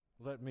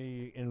Let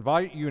me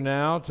invite you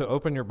now to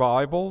open your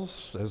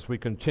Bibles as we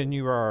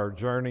continue our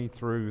journey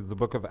through the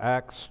book of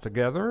Acts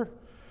together.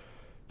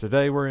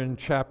 Today we're in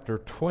chapter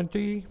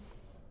 20,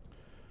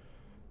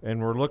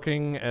 and we're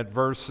looking at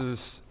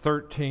verses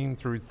 13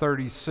 through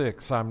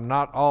 36. I'm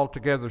not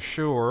altogether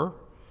sure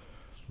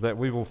that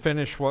we will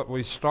finish what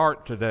we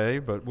start today,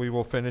 but we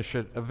will finish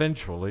it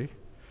eventually.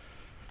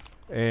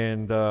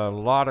 And a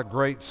lot of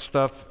great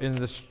stuff in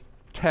this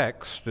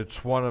text.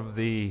 It's one of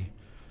the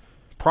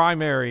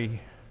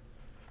primary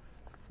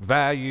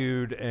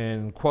valued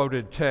and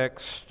quoted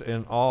text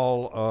in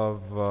all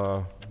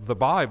of the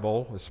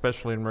Bible,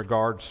 especially in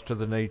regards to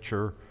the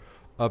nature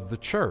of the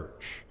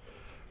church.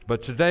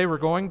 But today we're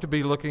going to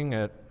be looking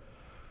at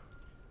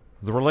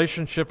the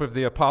relationship of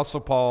the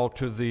Apostle Paul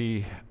to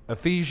the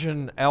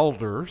Ephesian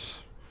elders,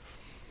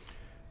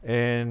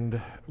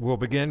 and we'll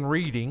begin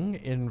reading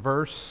in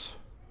verse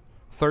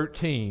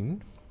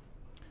 13,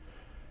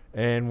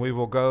 and we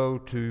will go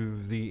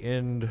to the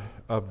end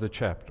of the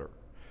chapter.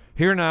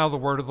 Hear now the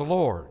word of the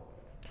Lord.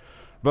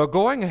 But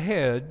going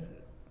ahead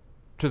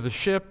to the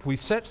ship, we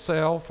set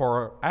sail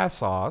for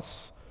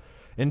Assos,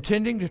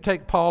 intending to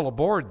take Paul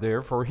aboard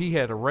there, for he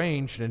had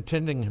arranged,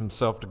 intending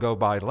himself to go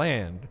by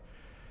land.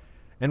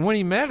 And when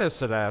he met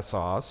us at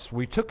Assos,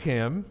 we took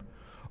him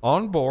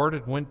on board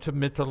and went to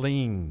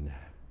Mytilene.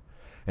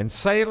 And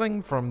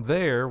sailing from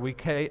there, we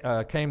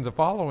came the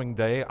following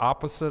day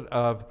opposite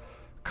of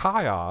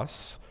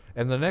Chios,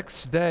 and the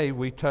next day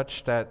we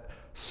touched at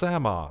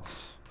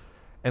Samos.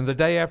 And the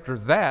day after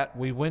that,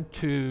 we went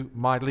to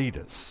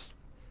Miletus.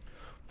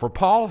 For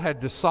Paul had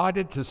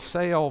decided to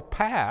sail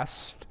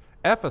past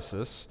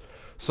Ephesus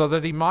so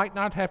that he might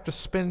not have to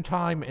spend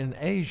time in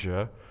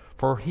Asia,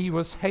 for he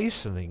was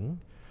hastening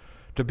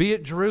to be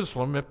at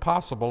Jerusalem, if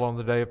possible, on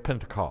the day of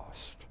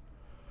Pentecost.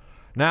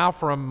 Now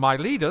from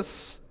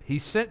Miletus, he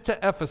sent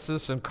to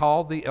Ephesus and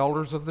called the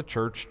elders of the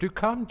church to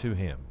come to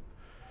him.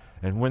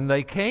 And when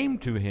they came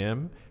to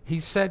him,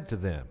 he said to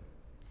them,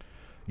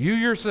 "You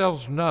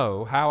yourselves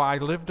know how I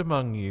lived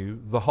among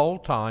you the whole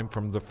time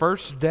from the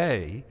first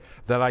day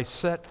that I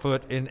set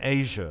foot in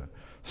Asia,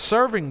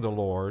 serving the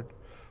Lord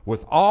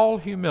with all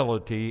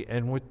humility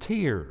and with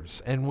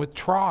tears and with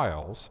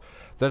trials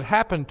that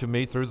happened to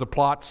me through the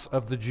plots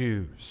of the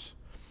Jews.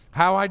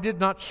 How I did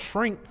not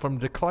shrink from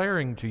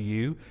declaring to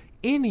you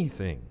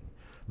anything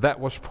that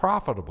was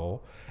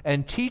profitable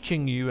and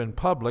teaching you in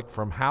public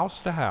from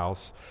house to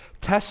house,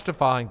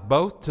 testifying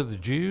both to the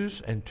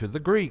Jews and to the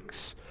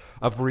Greeks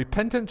of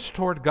repentance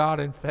toward God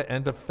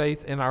and of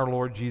faith in our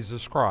Lord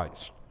Jesus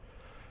Christ.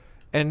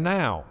 And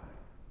now,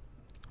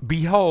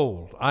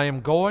 behold, I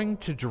am going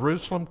to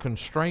Jerusalem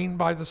constrained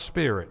by the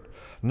Spirit,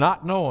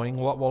 not knowing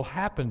what will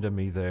happen to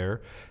me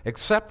there,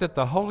 except that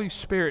the Holy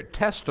Spirit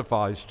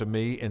testifies to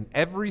me in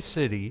every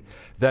city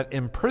that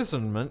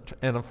imprisonment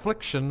and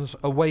afflictions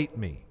await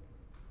me.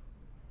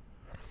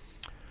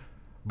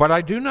 But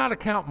I do not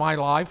account my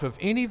life of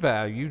any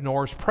value,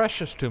 nor as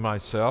precious to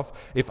myself,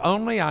 if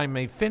only I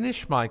may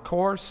finish my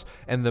course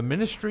and the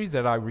ministry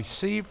that I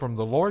received from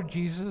the Lord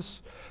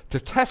Jesus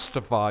to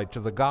testify to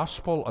the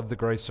gospel of the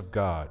grace of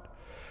God.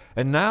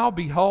 And now,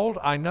 behold,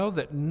 I know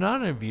that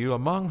none of you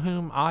among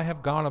whom I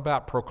have gone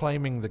about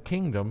proclaiming the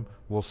kingdom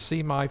will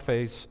see my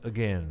face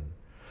again.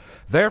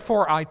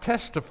 Therefore I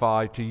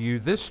testify to you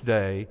this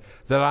day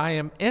that I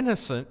am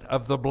innocent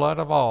of the blood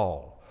of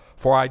all.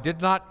 For I did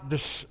not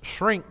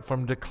shrink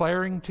from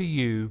declaring to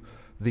you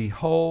the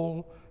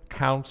whole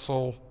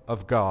counsel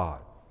of God.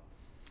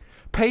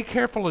 Pay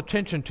careful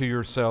attention to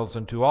yourselves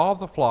and to all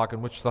the flock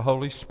in which the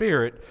Holy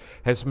Spirit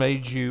has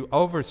made you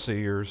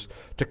overseers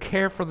to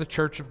care for the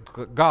church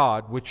of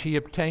God, which he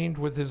obtained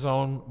with his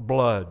own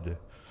blood.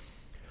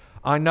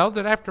 I know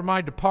that after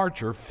my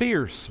departure,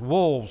 fierce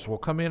wolves will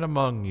come in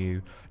among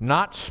you,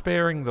 not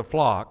sparing the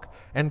flock,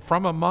 and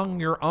from among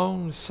your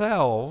own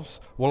selves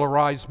will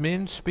arise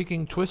men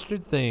speaking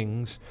twisted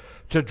things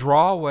to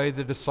draw away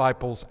the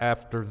disciples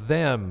after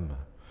them.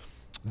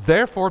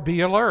 Therefore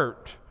be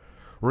alert,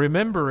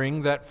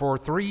 remembering that for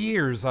 3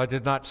 years I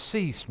did not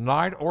cease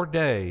night or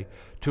day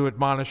to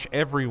admonish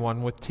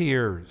everyone with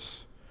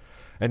tears.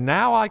 And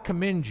now I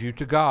commend you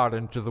to God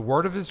and to the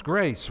word of his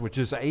grace, which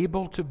is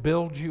able to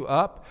build you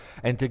up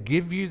and to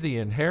give you the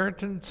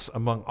inheritance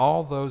among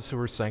all those who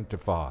are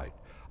sanctified.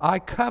 I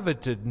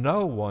coveted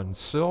no one's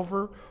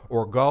silver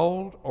or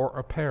gold or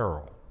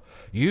apparel.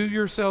 You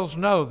yourselves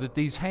know that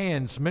these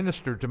hands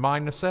ministered to my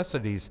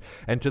necessities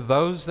and to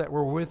those that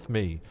were with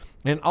me.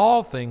 In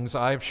all things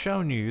I have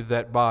shown you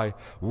that by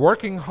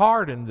working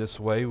hard in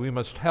this way we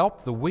must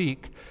help the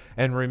weak,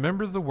 and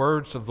remember the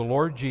words of the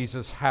Lord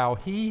Jesus, how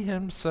he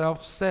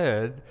himself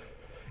said,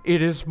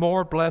 "It is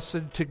more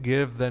blessed to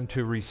give than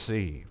to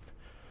receive."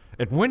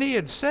 And when he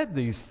had said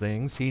these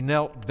things, he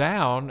knelt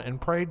down and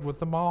prayed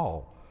with them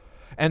all.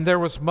 And there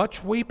was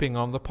much weeping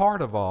on the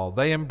part of all.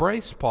 They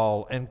embraced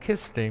Paul and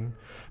kissed him,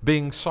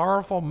 being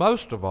sorrowful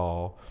most of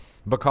all,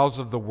 because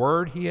of the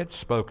word he had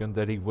spoken,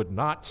 that they would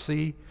not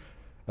see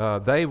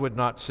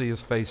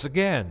his face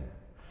again.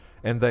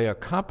 And they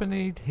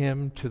accompanied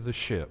him to the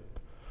ship.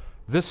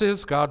 This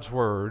is God's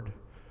word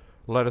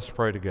Let us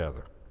pray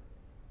together.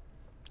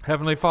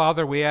 Heavenly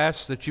Father, we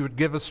ask that you would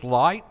give us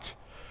light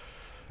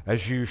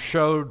as you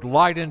showed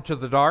light into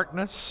the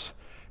darkness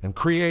and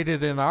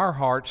created in our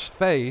hearts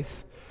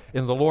faith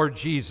in the Lord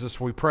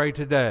Jesus. We pray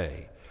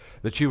today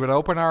that you would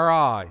open our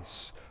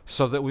eyes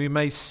so that we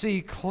may see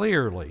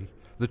clearly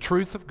the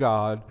truth of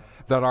God,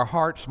 that our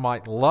hearts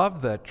might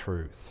love that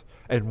truth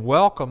and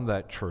welcome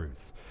that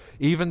truth,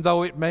 even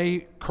though it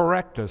may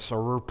correct us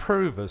or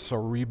reprove us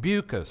or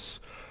rebuke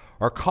us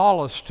or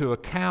call us to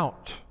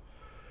account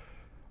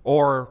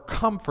or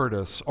comfort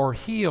us or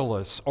heal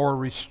us or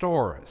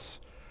restore us.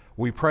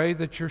 We pray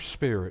that your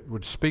Spirit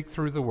would speak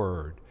through the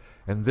Word,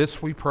 and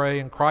this we pray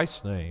in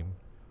Christ's name.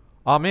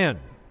 Amen.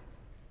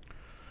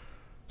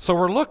 So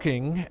we're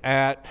looking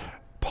at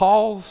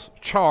Paul's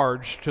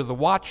charge to the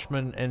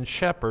watchmen and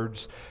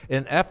shepherds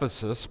in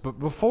Ephesus, but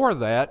before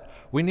that,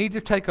 we need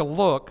to take a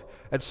look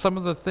at some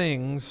of the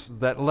things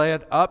that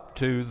led up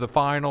to the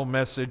final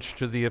message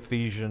to the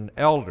Ephesian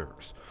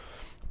elders.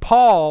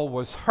 Paul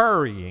was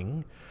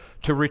hurrying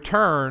to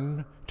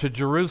return to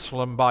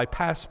Jerusalem by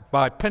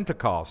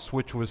Pentecost,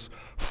 which was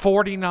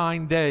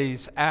 49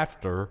 days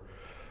after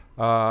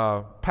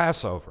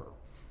Passover.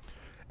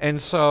 And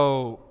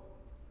so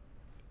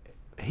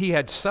he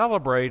had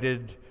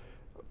celebrated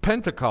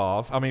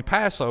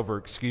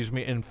Passover,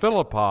 in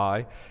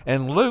Philippi,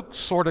 and Luke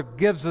sort of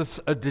gives us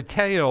a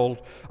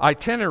detailed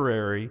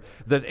itinerary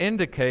that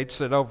indicates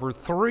that over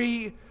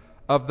 3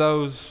 of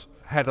those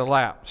had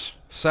elapsed.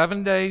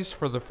 7 days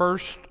for the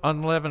first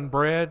unleavened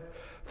bread,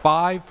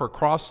 5 for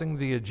crossing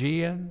the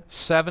Aegean,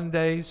 7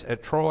 days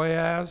at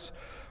Troas,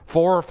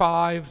 4 or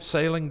 5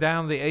 sailing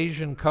down the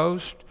Asian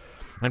coast.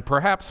 And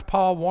perhaps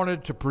Paul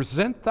wanted to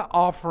present the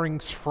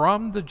offerings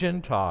from the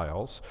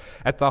Gentiles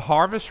at the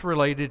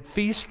harvest-related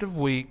Feast of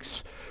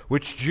Weeks,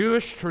 which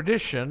Jewish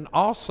tradition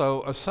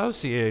also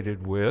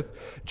associated with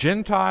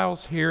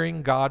Gentiles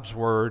hearing God's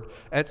word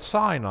at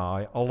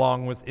Sinai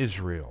along with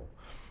Israel.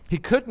 He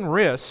couldn't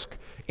risk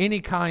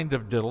any kind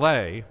of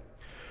delay,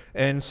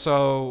 and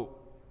so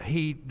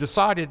he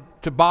decided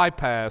to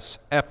bypass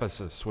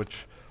Ephesus,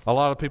 which a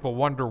lot of people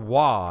wonder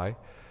why,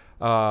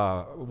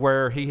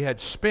 where he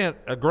had spent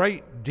a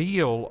great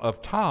deal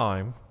of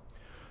time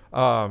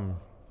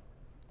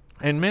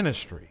in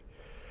ministry.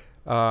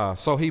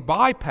 So he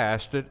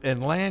bypassed it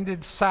and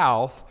landed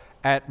south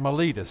at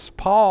Miletus.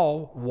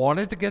 Paul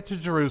wanted to get to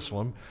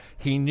Jerusalem.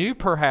 He knew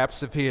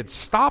perhaps if he had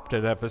stopped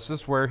at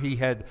Ephesus, where he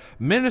had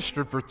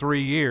ministered for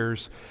 3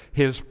 years,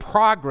 his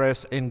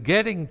progress in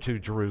getting to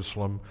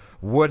Jerusalem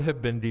would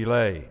have been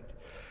delayed.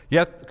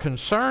 Yet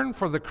concern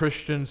for the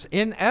Christians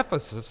in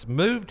Ephesus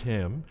moved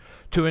him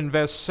to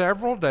invest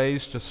several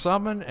days to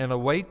summon and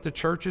await the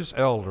church's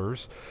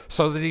elders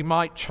so that he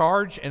might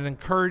charge and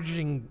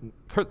encouraging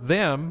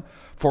them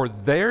for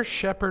their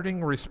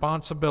shepherding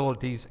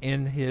responsibilities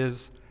in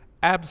his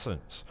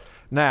absence.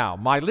 Now,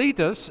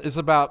 Miletus is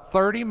about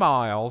 30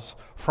 miles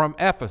from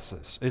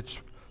Ephesus.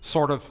 It's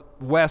sort of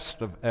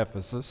west of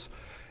Ephesus,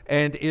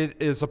 and it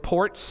is a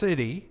port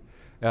city.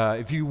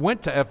 If you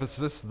went to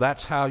Ephesus,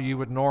 that's how you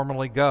would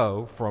normally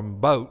go, from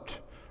boat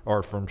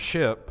or from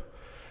ship.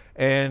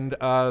 And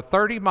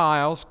 30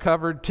 miles,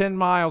 covered 10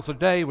 miles a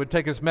day, would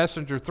take his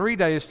messenger 3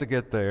 days to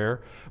get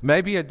there,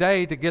 maybe a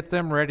day to get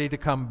them ready to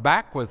come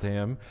back with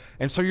him.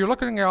 And so you're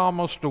looking at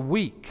almost a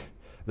week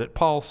that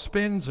Paul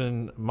spends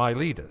in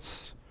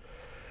Miletus.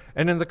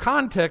 And in the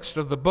context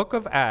of the book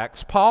of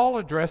Acts, Paul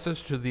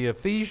addresses to the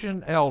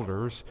Ephesian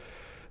elders.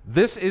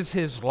 This is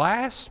his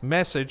last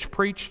message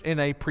preached in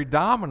a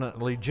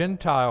predominantly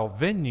Gentile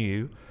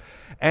venue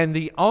and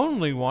the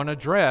only one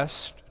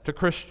addressed to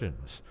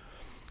Christians.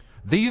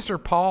 These are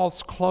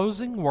Paul's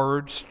closing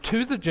words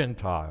to the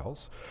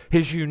Gentiles,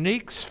 his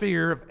unique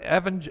sphere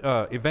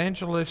of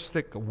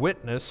evangelistic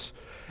witness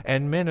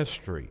and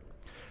ministry.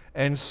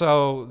 And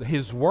so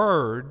his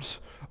words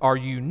are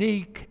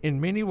unique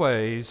in many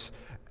ways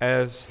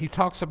as he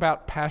talks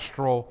about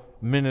pastoral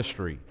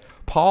ministry.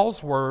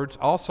 Paul's words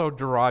also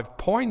derive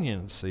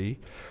poignancy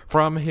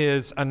from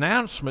his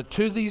announcement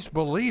to these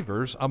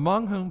believers,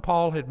 among whom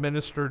Paul had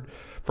ministered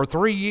for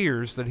 3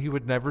 years, that he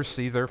would never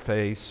see their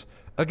face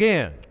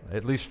again,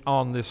 at least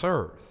on this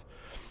earth.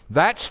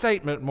 That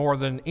statement, more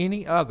than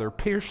any other,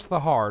 pierced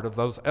the heart of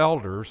those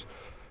elders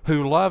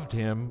who loved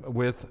him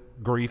with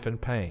grief and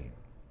pain.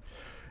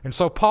 And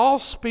so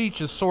Paul's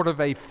speech is sort of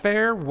a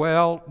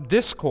farewell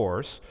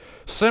discourse,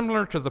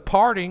 similar to the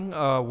parting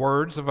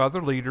words of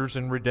other leaders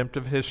in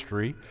redemptive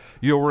history.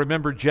 You'll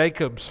remember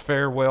Jacob's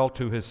farewell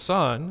to his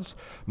sons,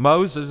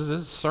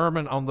 Moses'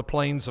 sermon on the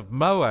plains of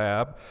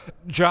Moab,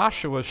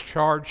 Joshua's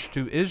charge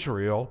to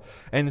Israel,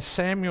 and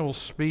Samuel's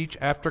speech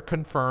after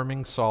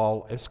confirming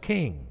Saul as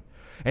king.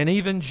 And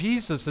even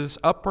Jesus'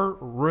 upper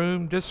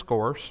room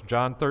discourse,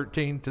 John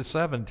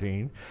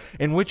 13-17,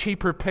 in which he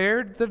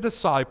prepared the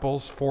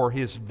disciples for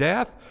his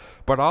death,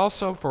 but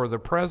also for the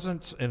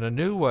presence in a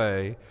new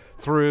way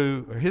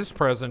through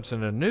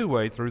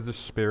the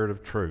Spirit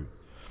of truth.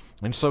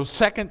 And so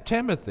 2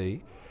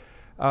 Timothy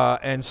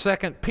and 2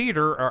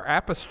 Peter are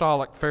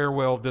apostolic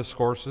farewell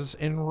discourses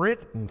in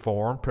written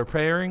form,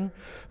 preparing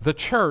the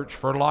church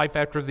for life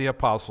after the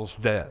apostles'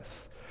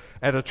 death.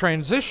 At a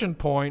transition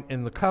point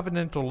in the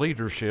covenantal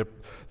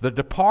leadership, the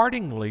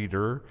departing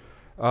leader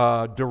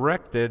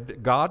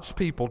directed God's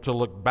people to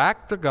look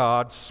back to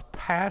God's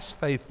past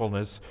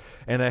faithfulness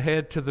and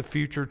ahead to the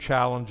future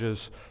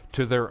challenges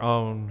to their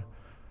own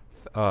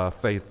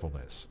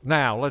faithfulness.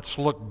 Now, let's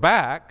look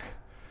back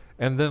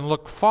and then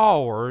look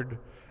forward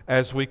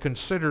as we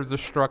consider the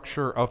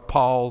structure of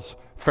Paul's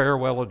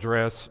farewell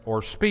address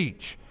or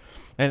speech.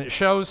 And it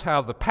shows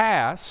how the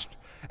past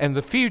and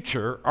the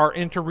future are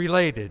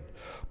interrelated.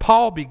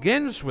 Paul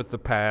begins with the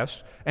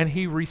past and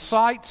he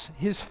recites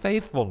his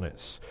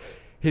faithfulness.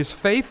 His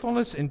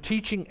faithfulness in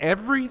teaching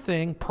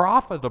everything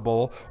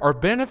profitable or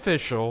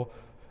beneficial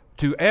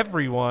to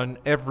everyone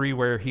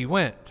everywhere he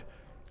went.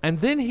 And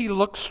then he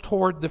looks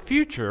toward the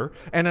future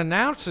and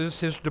announces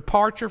his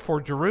departure for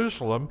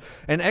Jerusalem,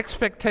 an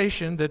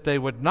expectation that they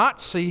would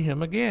not see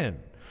him again.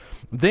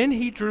 Then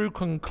he drew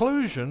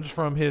conclusions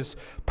from his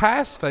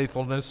past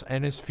faithfulness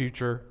and his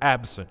future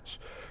absence.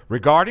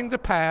 Regarding the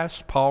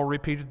past, Paul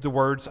repeated the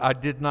words, "I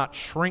did not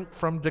shrink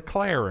from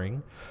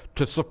declaring,"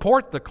 to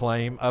support the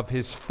claim of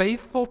his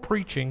faithful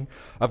preaching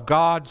of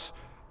God's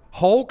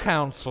whole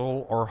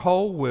counsel or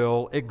whole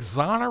will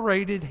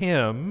exonerated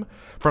him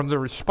from the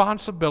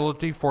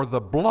responsibility for the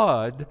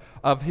blood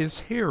of his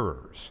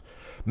hearers.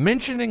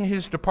 Mentioning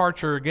his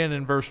departure again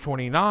in verse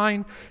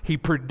 29, he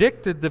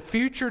predicted the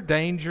future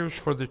dangers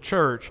for the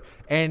church,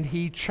 and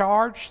he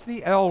charged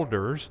the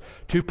elders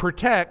to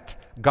protect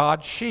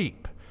God's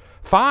sheep.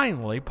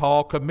 Finally,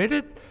 Paul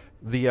committed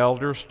the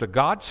elders to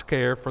God's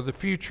care for the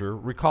future,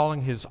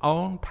 recalling his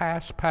own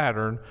past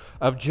pattern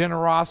of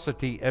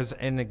generosity as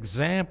an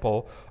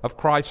example of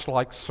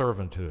Christ-like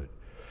servanthood.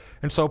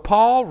 And so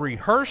Paul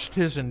rehearsed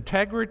his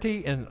integrity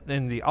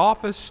in the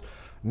office,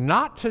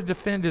 not to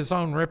defend his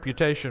own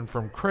reputation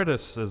from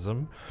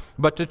criticism,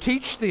 but to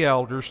teach the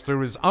elders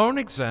through his own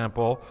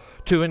example,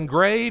 to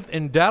engrave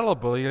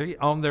indelibly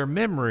on their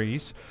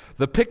memories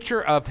the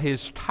picture of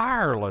his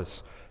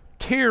tireless,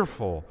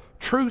 tearful,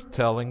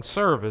 truth-telling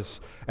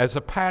service as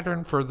a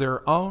pattern for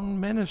their own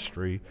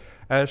ministry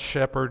as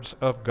shepherds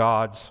of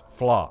God's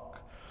flock.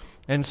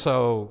 And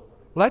so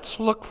let's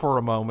look for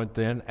a moment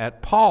then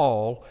at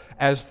Paul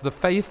as the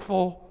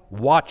faithful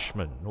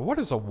watchman. What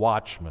is a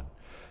watchman?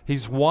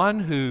 He's one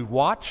who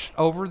watched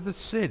over the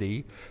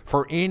city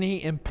for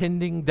any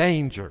impending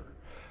danger.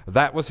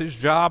 That was his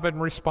job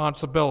and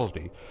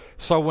responsibility.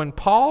 So when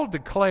Paul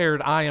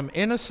declared, "I am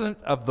innocent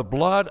of the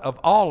blood of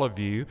all of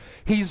you,"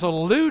 he's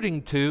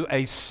alluding to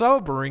a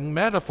sobering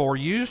metaphor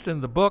used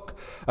in the book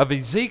of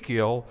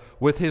Ezekiel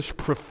with his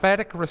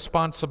prophetic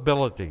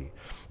responsibility.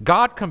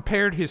 God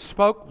compared his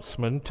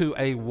spokesman to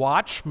a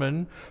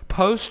watchman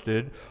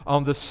posted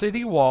on the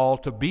city wall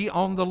to be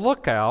on the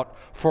lookout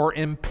for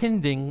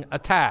impending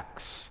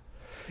attacks.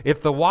 If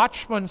the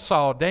watchman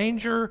saw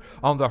danger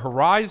on the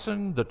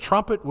horizon, the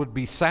trumpet would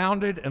be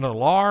sounded in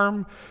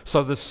alarm,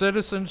 so the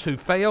citizens who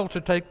fail to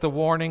take the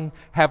warning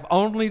have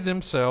only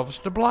themselves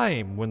to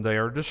blame when they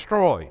are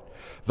destroyed.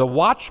 The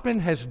watchman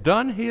has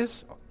done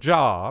his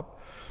job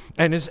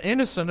and is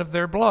innocent of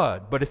their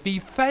blood, but if he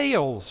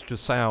fails to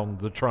sound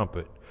the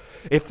trumpet,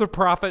 if the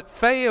prophet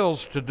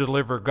fails to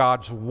deliver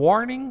God's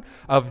warning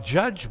of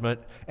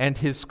judgment and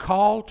his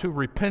call to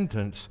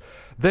repentance,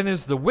 then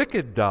as the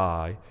wicked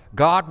die,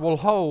 God will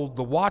hold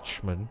the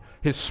watchman,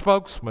 his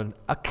spokesman,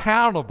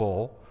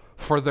 accountable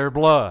for their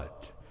blood.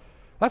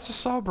 That's a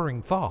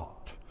sobering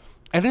thought.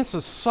 And it's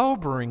a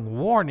sobering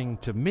warning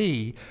to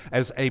me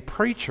as a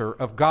preacher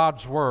of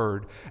God's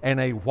word and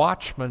a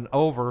watchman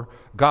over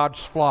God's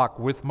flock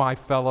with my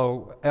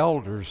fellow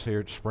elders here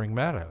at Spring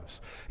Meadows.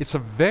 It's a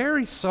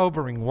very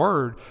sobering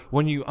word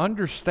when you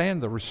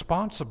understand the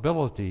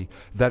responsibility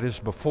that is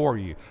before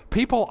you.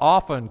 People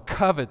often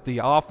covet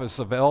the office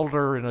of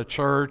elder in a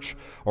church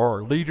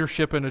or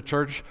leadership in a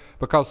church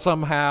because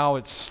somehow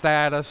it's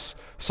status,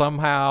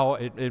 somehow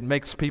it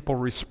makes people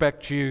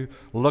respect you,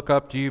 look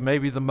up to you.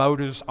 Maybe the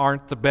motives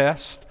aren't the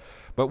best.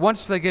 But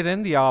once they get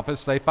in the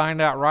office, they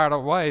find out right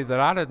away that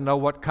I didn't know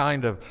what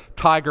kind of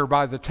tiger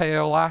by the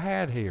tail I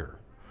had here.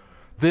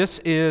 This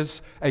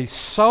is a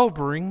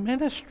sobering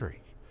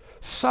ministry.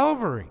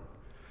 Sobering.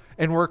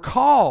 And we're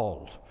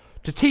called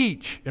to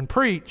teach and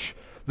preach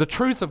the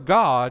truth of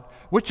God,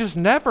 which is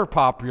never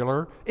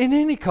popular in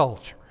any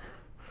culture.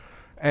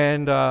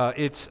 And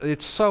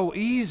it's so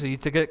easy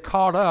to get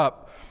caught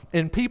up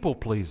in people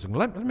pleasing.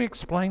 Let me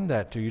explain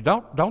that to you.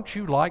 Don't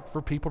you like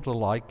for people to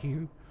like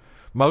you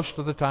most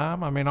of the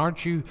time? I mean,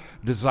 aren't you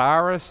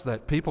desirous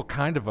that people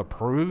kind of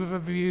approve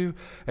of you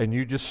and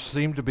you just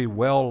seem to be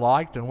well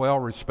liked and well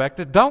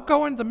respected? Don't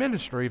go into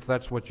ministry if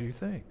that's what you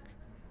think.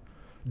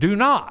 Do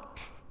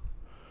not,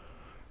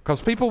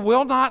 because people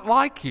will not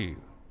like you.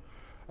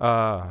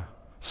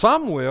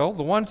 Some will.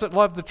 The ones that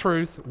love the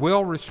truth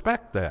will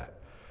respect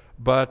that,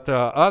 but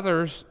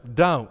others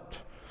don't.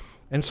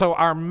 And so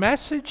our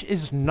message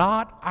is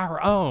not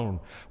our own.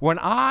 When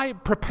I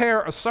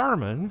prepare a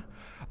sermon,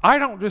 I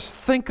don't just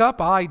think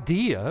up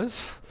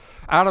ideas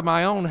out of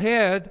my own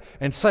head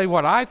and say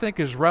what I think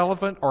is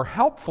relevant or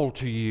helpful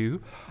to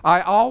you.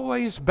 I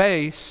always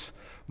base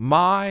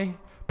my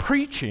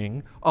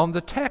preaching on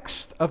the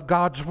text of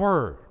God's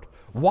Word.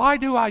 Why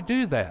do I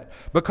do that?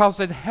 Because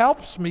it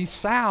helps me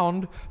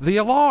sound the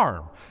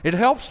alarm. It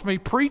helps me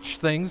preach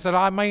things that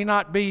I may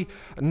not be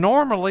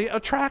normally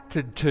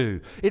attracted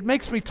to. It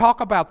makes me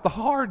talk about the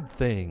hard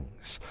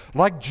things,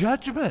 like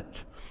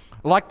judgment,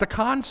 like the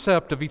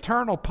concept of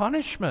eternal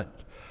punishment,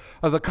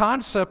 the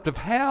concept of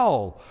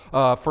hell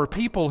for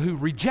people who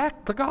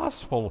reject the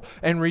gospel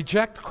and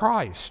reject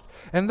Christ.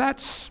 And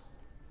that's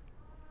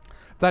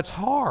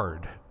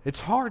hard.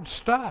 It's hard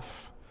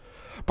stuff.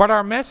 But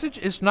our message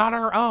is not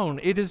our own.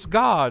 It is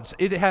God's.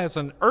 It has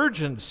an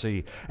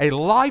urgency, a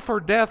life or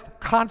death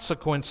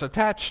consequence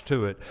attached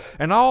to it.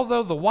 And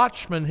although the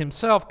watchman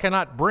himself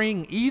cannot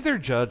bring either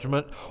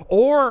judgment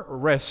or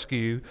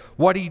rescue,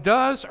 what he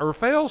does or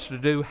fails to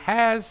do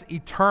has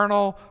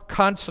eternal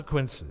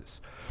consequences.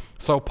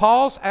 So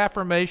Paul's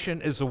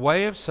affirmation is a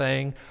way of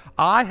saying,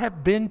 I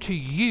have been to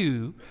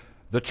you,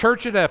 the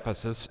church at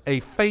Ephesus,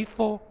 a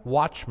faithful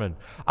watchman.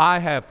 I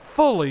have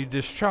fully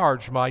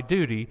discharged my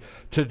duty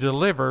to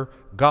deliver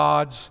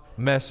God's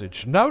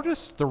message.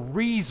 Notice the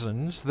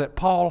reasons that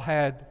Paul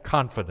had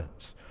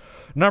confidence.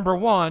 Number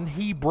one,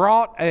 he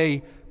brought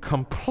a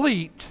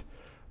complete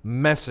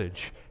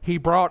message. He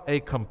brought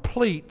a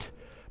complete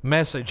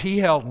message. He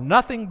held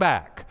nothing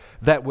back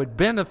that would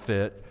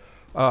benefit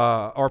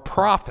or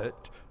profit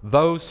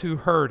those who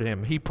heard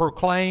him. He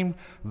proclaimed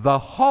the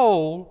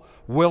whole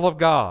will of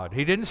God.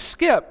 He didn't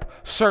skip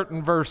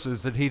certain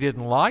verses that he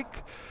didn't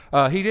like.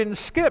 He didn't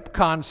skip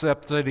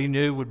concepts that he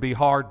knew would be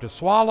hard to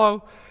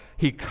swallow.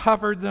 He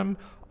covered them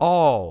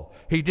all.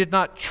 He did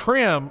not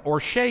trim or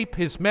shape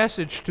his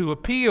message to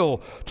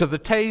appeal to the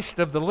taste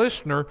of the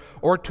listener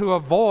or to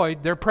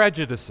avoid their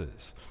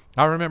prejudices.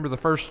 I remember the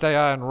first day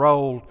I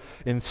enrolled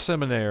in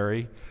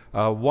seminary,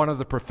 one of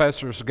the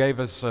professors gave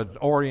us an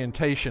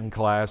orientation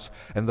class,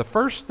 and the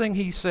first thing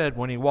he said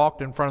when he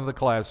walked in front of the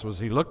class was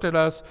he looked at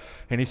us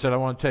and he said, I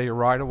want to tell you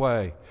right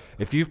away,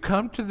 if you've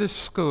come to this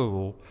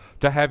school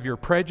to have your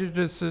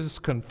prejudices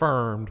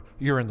confirmed,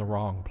 you're in the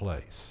wrong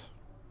place.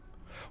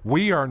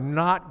 We are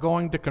not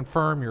going to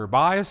confirm your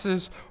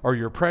biases or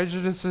your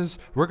prejudices.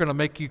 We're going to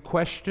make you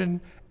question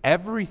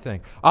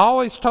everything. I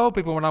always told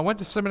people when I went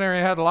to seminary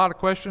I had a lot of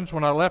questions.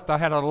 When I left, I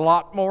had a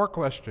lot more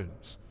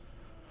questions.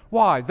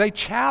 Why? They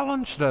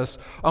challenged us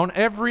on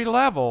every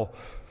level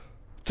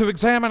to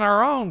examine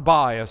our own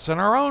bias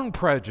and our own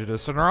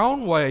prejudice and our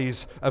own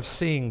ways of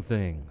seeing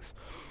things.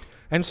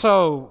 And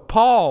so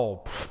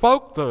Paul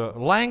spoke the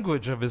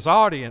language of his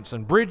audience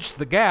and bridged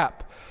the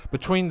gap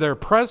between their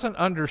present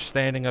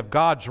understanding of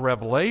God's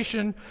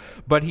revelation,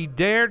 but he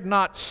dared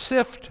not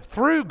sift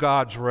through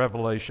God's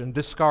revelation,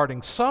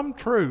 discarding some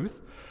truth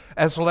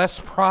as less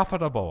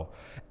profitable.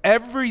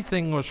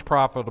 Everything was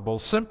profitable,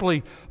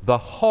 simply the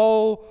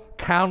whole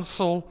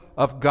counsel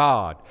of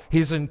God,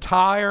 his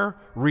entire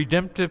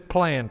redemptive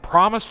plan,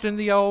 promised in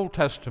the Old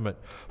Testament,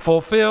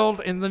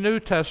 fulfilled in the New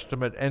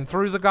Testament and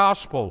through the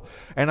gospel,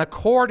 and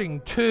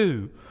according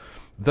to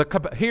the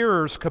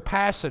hearer's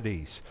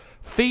capacities,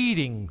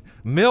 feeding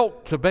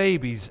milk to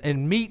babies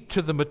and meat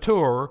to the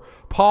mature,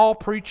 Paul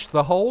preached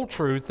the whole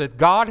truth that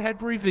God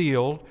had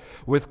revealed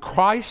with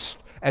Christ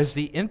as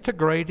the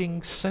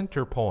integrating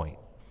center point.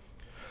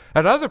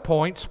 At other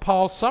points,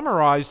 Paul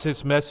summarized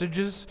his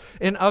messages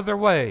in other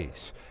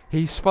ways.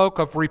 He spoke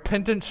of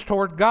repentance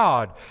toward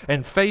God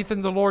and faith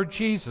in the Lord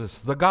Jesus,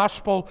 the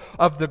gospel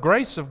of the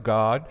grace of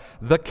God,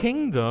 the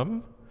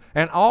kingdom,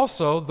 and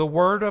also the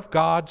word of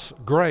God's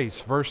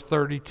grace, verse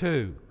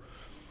 32.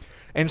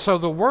 And so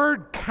the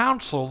word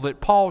counsel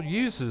that Paul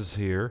uses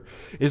here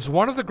is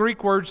one of the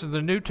Greek words in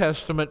the New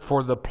Testament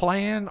for the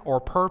plan or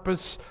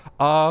purpose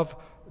of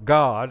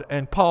God,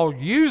 and Paul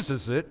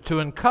uses it to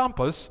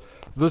encompass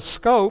the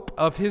scope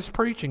of his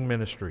preaching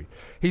ministry.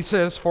 He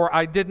says, "For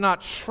I did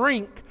not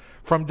shrink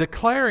from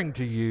declaring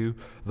to you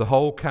the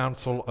whole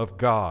counsel of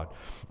God."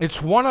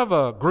 It's one of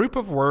a group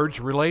of words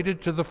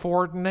related to the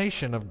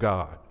foreordination of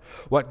God,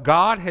 what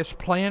God has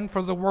planned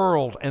for the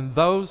world and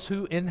those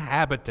who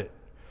inhabit it.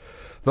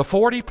 The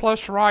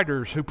 40-plus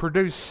writers who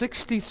produced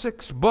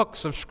 66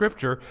 books of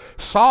Scripture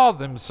saw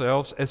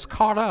themselves as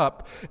caught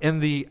up in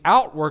the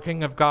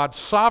outworking of God's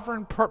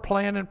sovereign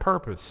plan and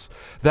purpose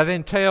that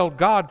entailed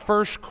God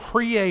first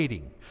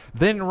creating,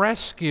 then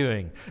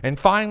rescuing, and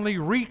finally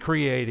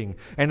recreating,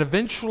 and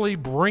eventually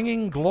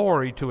bringing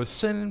glory to a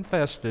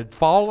sin-infested,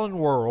 fallen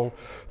world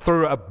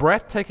through a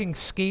breathtaking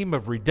scheme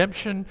of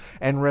redemption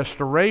and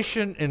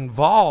restoration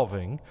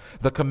involving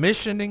the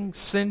commissioning,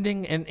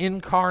 sending, and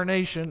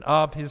incarnation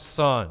of His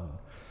Son.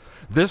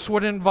 This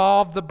would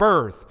involve the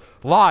birth,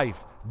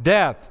 life,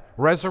 death,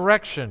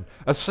 resurrection,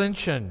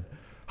 ascension,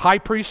 high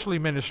priestly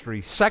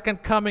ministry,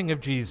 second coming of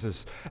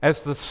Jesus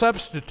as the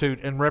substitute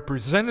and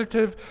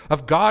representative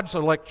of God's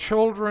elect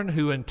children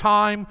who in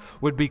time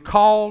would be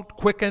called,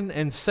 quickened,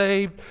 and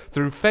saved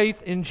through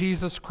faith in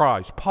Jesus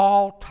Christ.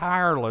 Paul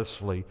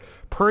tirelessly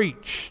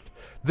preached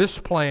this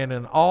plan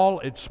in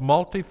all its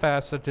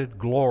multifaceted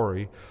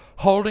glory,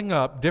 holding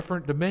up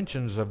different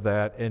dimensions of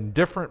that in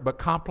different but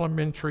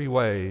complementary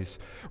ways,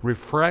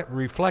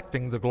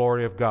 reflecting the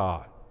glory of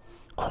God.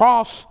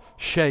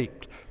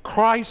 Cross-shaped,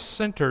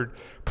 Christ-centered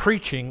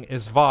preaching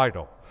is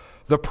vital.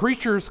 The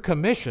preacher's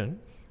commission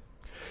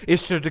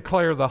is to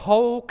declare the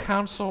whole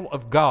counsel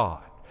of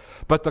God,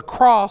 but the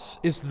cross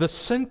is the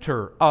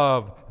center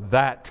of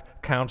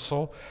that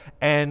counsel,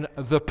 and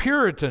the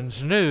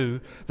Puritans knew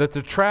that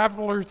the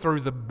traveler through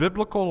the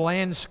biblical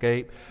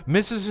landscape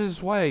misses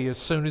his way as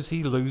soon as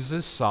he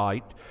loses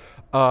sight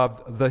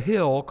of the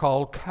hill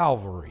called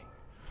Calvary.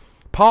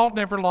 Paul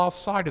never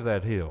lost sight of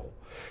that hill.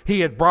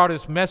 He had brought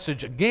his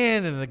message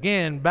again and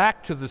again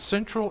back to the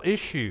central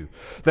issue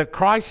that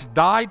Christ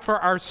died for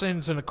our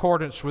sins in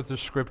accordance with the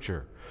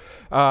Scripture,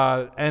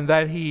 and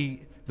that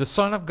the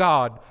Son of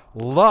God,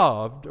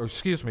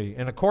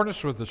 in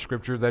accordance with the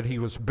Scripture, that he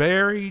was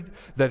buried,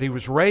 that he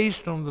was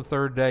raised on the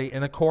third day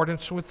in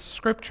accordance with the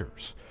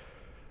Scriptures,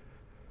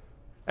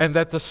 and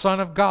that the Son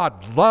of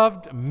God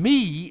loved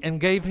me and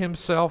gave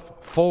himself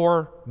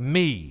for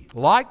me.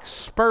 Like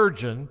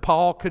Spurgeon,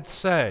 Paul could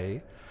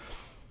say,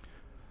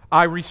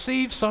 I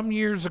received some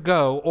years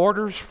ago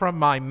orders from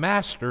my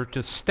master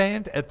to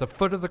stand at the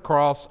foot of the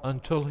cross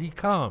until he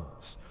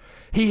comes.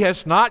 He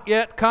has not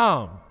yet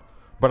come,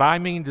 but I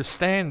mean to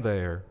stand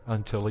there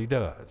until he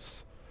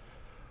does.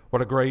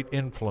 What a great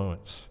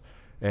influence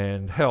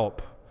and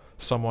help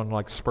someone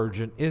like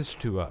Spurgeon is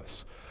to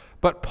us.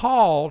 But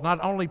Paul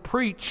not only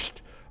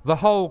preached the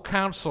whole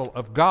counsel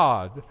of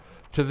God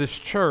to this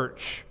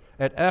church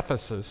at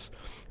Ephesus,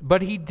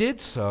 but he did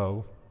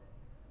so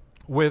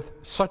with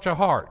such a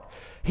heart.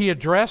 He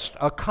addressed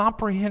a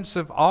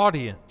comprehensive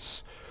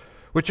audience,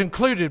 which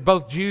included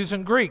both Jews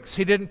and Greeks.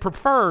 He didn't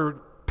prefer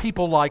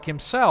people like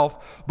himself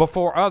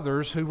before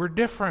others who were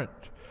different,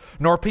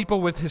 nor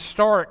people with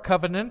historic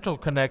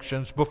covenantal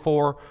connections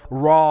before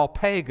raw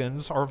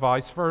pagans or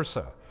vice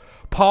versa.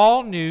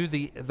 Paul knew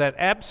that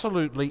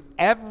absolutely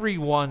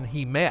everyone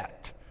he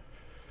met,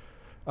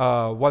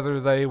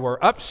 whether they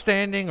were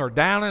upstanding or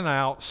down and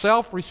out,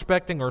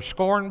 self-respecting or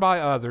scorned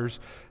by others,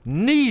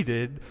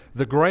 needed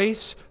the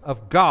grace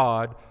of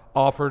God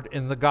offered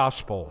in the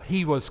gospel.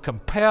 He was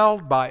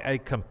compelled by a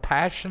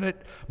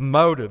compassionate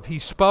motive. He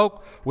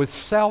spoke with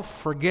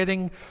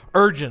self-forgetting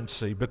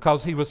urgency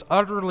because he was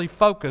utterly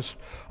focused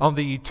on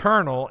the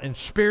eternal and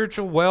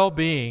spiritual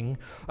well-being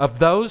of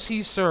those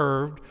he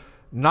served,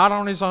 not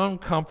on his own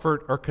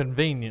comfort or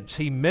convenience.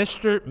 He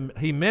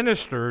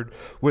ministered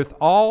with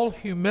all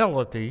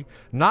humility,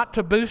 not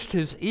to boost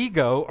his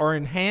ego or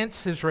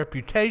enhance his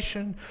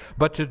reputation,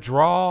 but to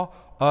draw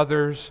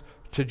others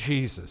to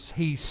Jesus.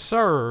 He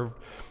served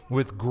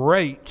with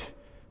great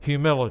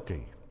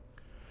humility.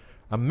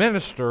 A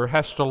minister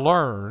has to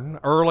learn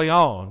early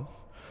on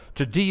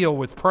to deal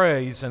with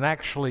praise and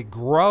actually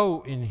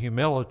grow in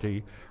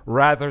humility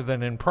rather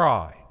than in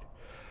pride.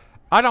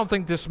 I don't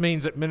think this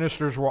means that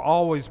ministers will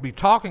always be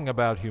talking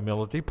about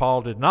humility.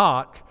 Paul did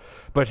not,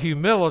 but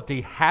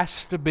humility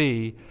has to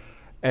be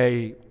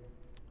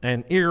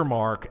an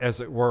earmark, as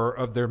it were,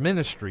 of their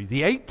ministry.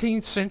 The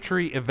 18th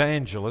century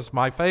evangelist,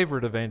 my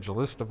favorite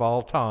evangelist of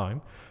all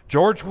time,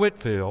 George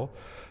Whitefield,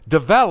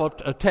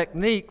 developed a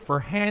technique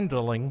for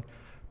handling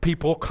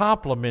people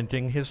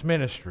complimenting his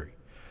ministry.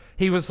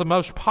 He was the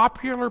most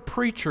popular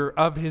preacher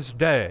of his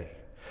day,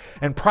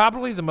 and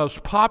probably the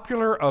most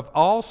popular of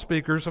all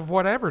speakers of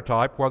whatever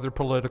type, whether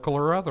political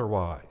or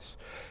otherwise.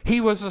 He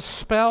was a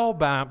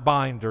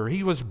spellbinder.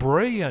 He was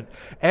brilliant.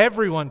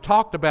 Everyone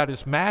talked about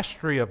his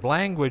mastery of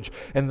language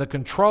and the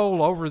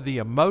control over the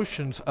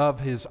emotions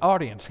of his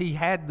audience. He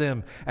had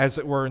them, as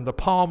it were, in the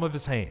palm of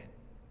his hand.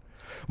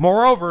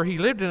 Moreover, he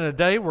lived in a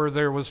day where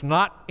there was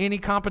not any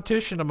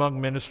competition among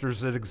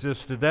ministers that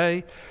exists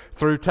today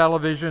through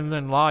television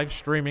and live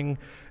streaming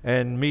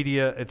and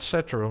media,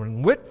 etc.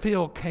 When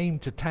Whitefield came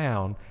to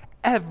town,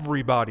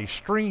 everybody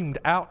streamed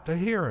out to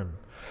hear him.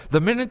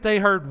 The minute they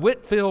heard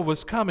Whitefield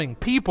was coming,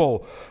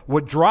 people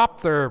would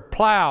drop their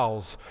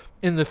plows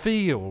in the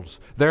fields,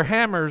 their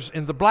hammers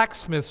in the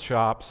blacksmith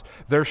shops,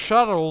 their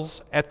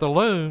shuttles at the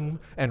loom,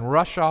 and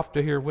rush off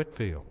to hear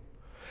Whitefield.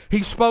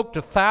 He spoke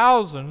to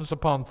thousands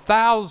upon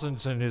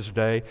thousands in his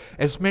day,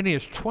 as many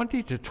as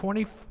 20 to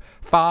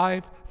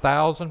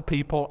 25,000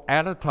 people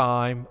at a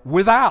time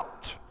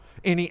without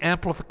any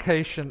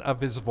amplification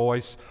of his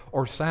voice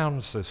or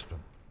sound system.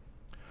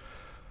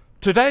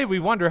 Today we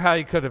wonder how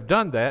he could have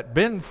done that.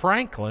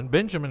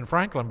 Benjamin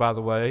Franklin, by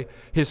the way,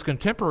 his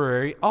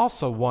contemporary,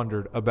 also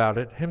wondered about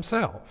it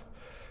himself.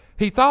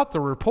 He thought the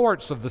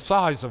reports of the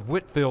size of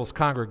Whitefield's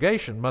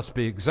congregation must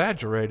be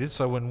exaggerated,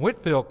 so when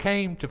Whitefield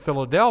came to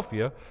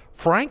Philadelphia,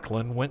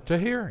 Franklin went to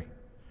hear him.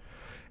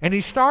 And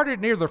he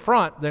started near the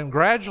front, then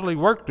gradually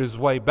worked his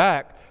way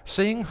back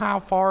seeing how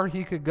far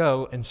he could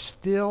go and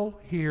still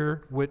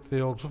hear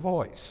Whitfield's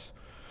voice.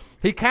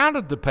 He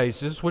counted the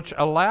paces, which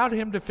allowed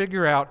him to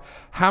figure out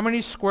how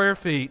many square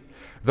feet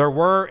there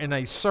were in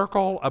a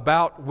circle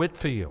about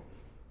Whitfield.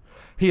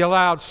 He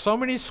allowed so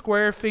many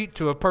square feet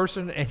to a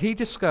person, and he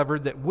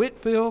discovered that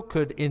Whitfield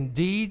could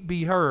indeed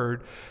be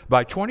heard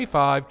by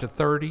 25 to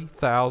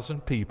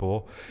 30,000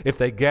 people if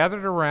they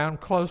gathered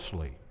around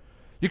closely.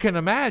 You can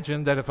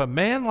imagine that if a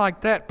man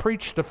like that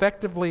preached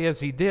effectively as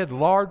he did,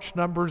 large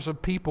numbers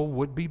of people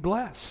would be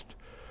blessed.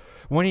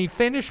 When he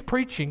finished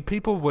preaching,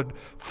 people would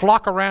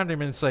flock around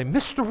him and say,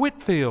 "Mr.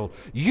 Whitfield,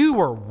 you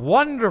were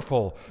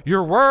wonderful.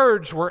 Your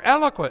words were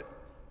eloquent."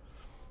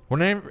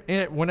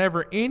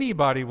 Whenever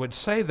anybody would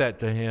say that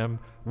to him,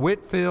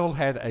 Whitfield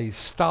had a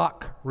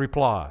stock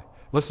reply.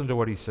 Listen to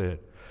what he said.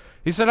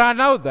 He said, "I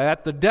know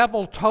that. The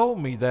devil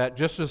told me that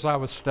just as I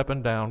was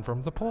stepping down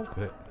from the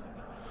pulpit."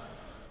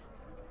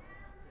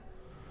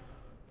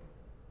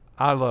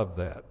 I love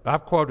that.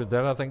 I've quoted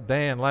that. I think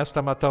Dan, last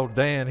time I told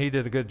Dan he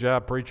did a good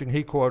job preaching,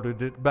 he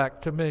quoted it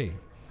back to me.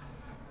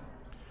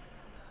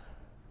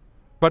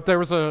 But there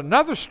was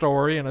another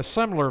story in a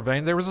similar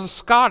vein. There was a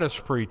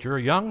Scottish preacher,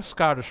 a young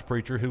Scottish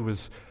preacher, who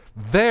was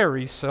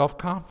very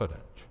self-confident.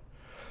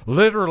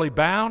 Literally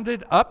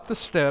bounded up the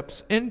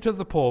steps into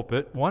the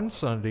pulpit one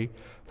Sunday,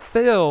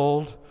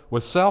 filled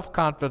with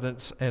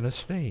self-confidence and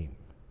esteem.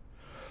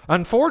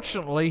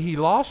 Unfortunately, he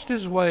lost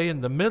his way in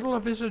the middle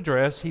of his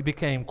address. He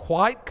became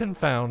quite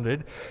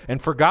confounded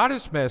and forgot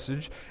his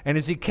message. And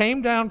as he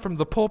came down from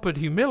the pulpit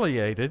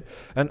humiliated,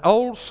 an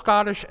old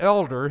Scottish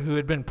elder who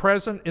had been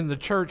present in the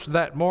church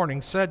that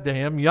morning said to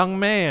him, "Young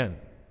man,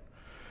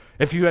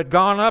 if you had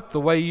gone up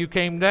the way you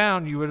came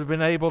down, you would have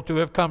been able to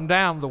have come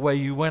down the way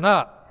you went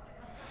up."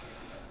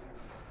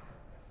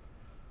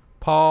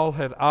 Paul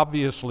had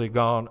obviously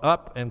gone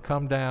up and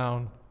come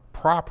down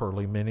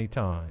properly many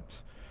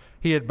times.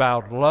 He had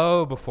bowed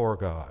low before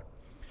God.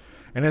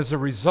 And as a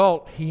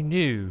result, he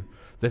knew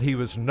that he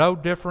was no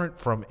different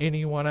from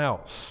anyone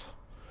else.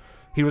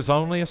 He was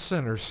only a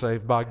sinner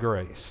saved by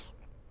grace.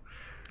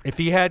 If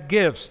he had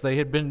gifts, they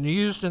had been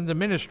used in the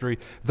ministry.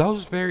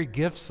 Those very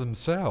gifts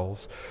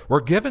themselves were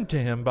given to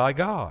him by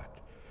God.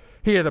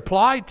 He had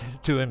applied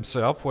to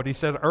himself what he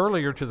said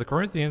earlier to the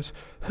Corinthians,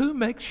 "Who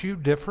makes you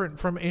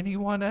different from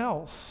anyone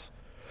else?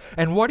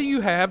 And what do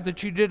you have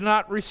that you did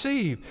not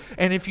receive?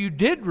 And if you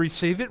did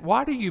receive it,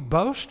 why do you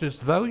boast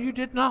as though you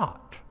did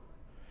not?"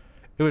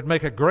 It would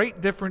make a great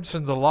difference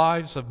in the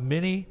lives of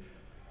many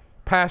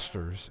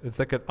pastors if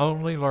they could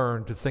only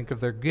learn to think of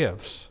their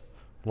gifts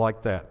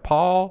like that.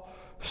 Paul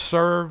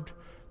served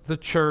the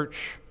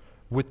church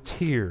with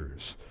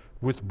tears,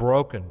 with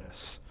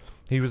brokenness.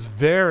 He was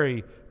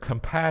very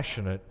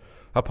compassionate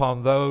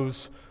upon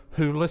those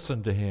who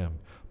listened to him.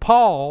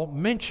 Paul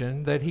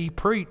mentioned that he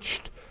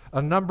preached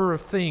a number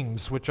of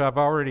things which I've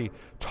already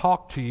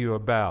talked to you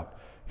about.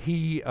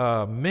 He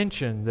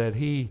mentioned that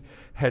he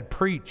had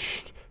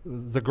preached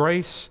the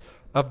grace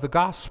of the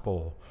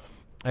gospel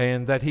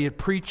and that he had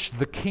preached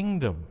the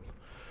kingdom.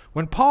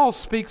 When Paul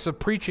speaks of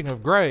preaching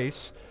of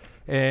grace,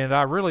 and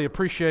I really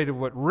appreciated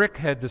what Rick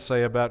had to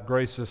say about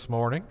grace this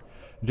morning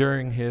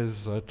during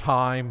his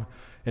time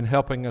in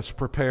helping us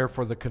prepare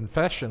for the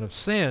confession of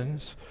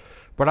sins,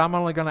 but I'm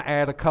only going to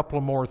add a couple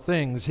more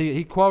things.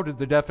 He quoted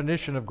the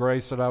definition of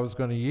grace that I was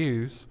going to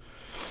use,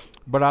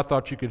 but I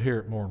thought you could hear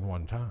it more than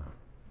one time.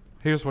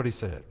 Here's what he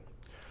said,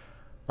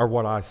 or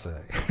what I say.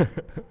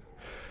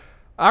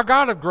 Our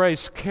God of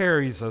grace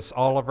carries us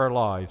all of our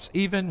lives,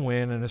 even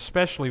when, and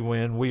especially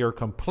when, we are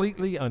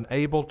completely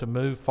unable to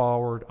move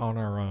forward on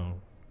our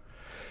own.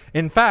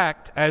 In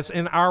fact, as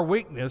in our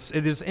weakness,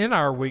 it is in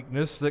our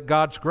weakness that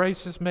God's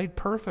grace is made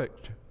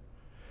perfect.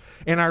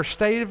 In our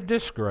state of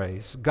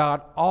disgrace,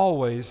 God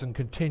always and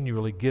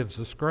continually gives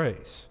us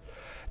grace.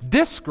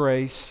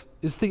 Disgrace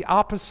is the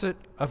opposite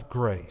of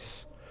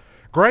grace.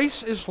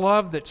 Grace is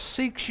love that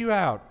seeks you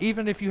out,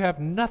 even if you have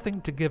nothing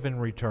to give in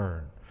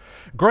return.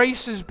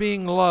 Grace is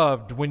being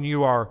loved when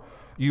you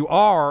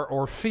are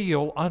or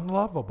feel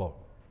unlovable.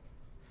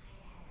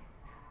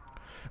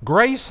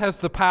 Grace has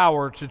the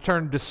power to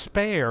turn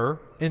despair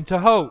into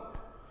hope.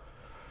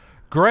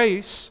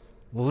 Grace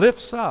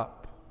lifts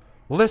up,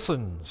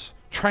 listens,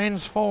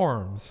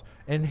 transforms,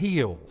 and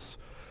heals.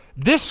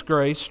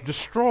 Disgrace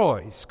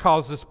destroys,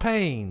 causes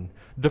pain,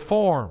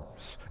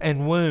 deforms,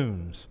 and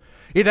wounds.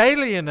 It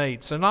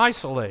alienates and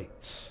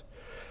isolates.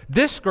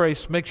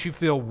 Disgrace makes you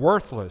feel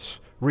worthless,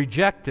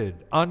 rejected,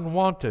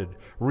 unwanted,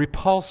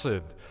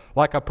 repulsive,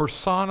 like a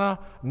persona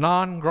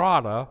non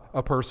grata,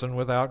 a person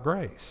without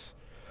grace.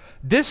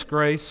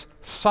 Disgrace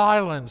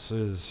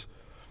silences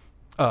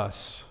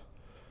us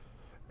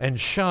and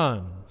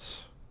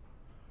shuns.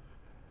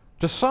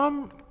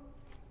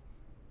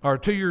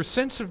 To your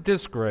sense of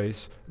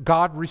disgrace,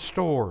 God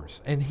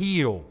restores and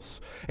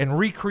heals and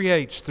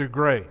recreates through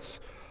grace.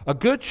 A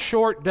good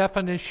short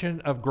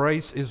definition of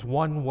grace is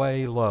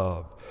one-way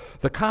love.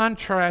 The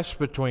contrast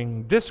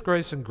between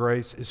disgrace and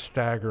grace is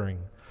staggering.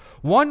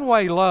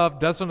 One-way love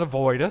doesn't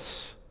avoid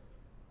us,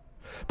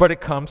 but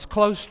it comes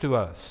close to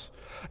us.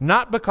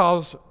 not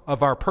because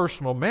of our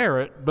personal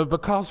merit, but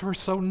because we're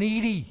so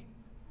needy.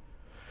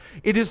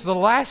 It is the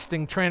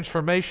lasting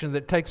transformation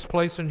that takes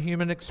place in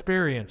human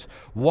experience.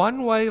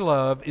 One-way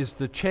love is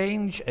the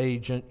change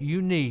agent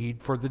you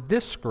need for the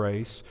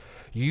disgrace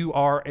you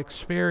are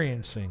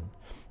experiencing.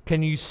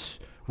 Can you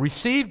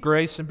receive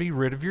grace and be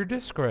rid of your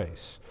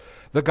disgrace?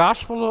 The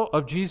gospel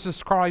of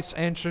Jesus Christ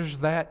answers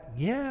that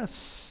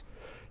yes.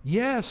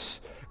 Yes,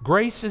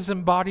 grace is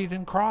embodied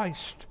in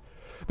Christ.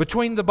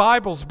 Between the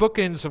Bible's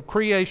bookends of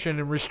creation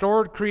and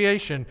restored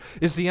creation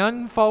is the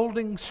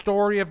unfolding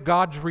story of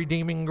God's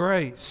redeeming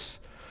grace.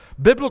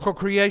 Biblical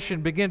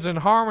creation begins in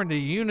harmony,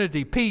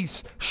 unity,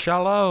 peace,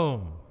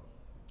 shalom.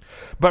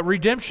 But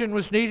redemption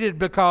was needed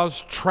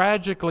because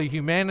tragically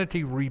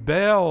humanity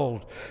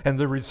rebelled, and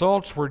the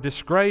results were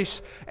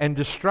disgrace and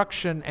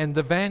destruction and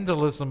the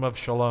vandalism of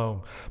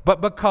shalom. But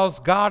because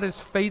God is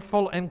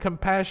faithful and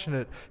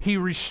compassionate, He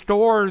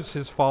restores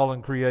His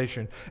fallen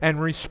creation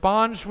and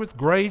responds with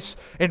grace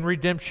and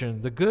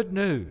redemption. The good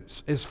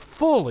news is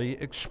fully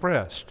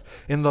expressed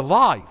in the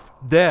life,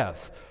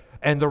 death,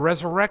 and the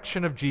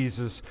resurrection of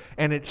Jesus,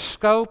 and its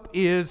scope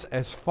is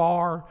as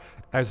far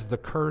as the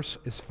curse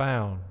is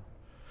found.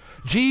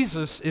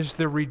 Jesus is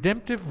the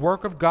redemptive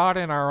work of God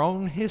in our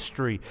own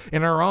history,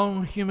 in our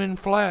own human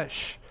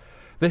flesh.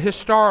 The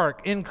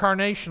historic,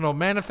 incarnational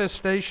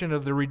manifestation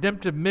of the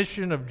redemptive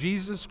mission of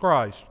Jesus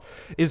Christ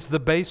is the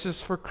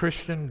basis for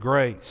Christian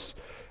grace.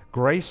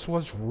 Grace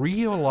was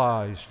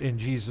realized in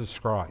Jesus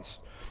Christ.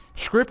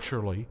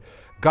 Scripturally,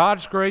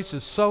 God's grace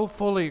is so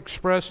fully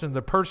expressed in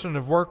the person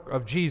and work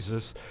of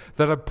Jesus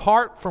that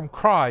apart from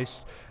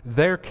Christ,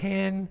 there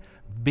can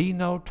be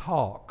no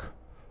talk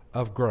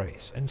of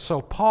grace. And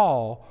so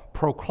Paul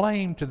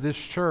proclaimed to this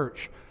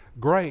church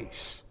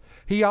grace.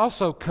 He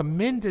also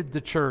commended the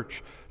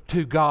church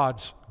to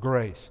God's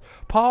grace.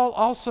 Paul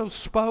also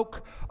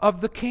spoke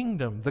of the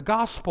kingdom, the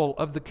gospel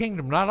of the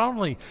kingdom. Not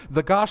only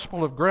the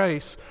gospel of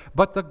grace,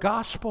 but the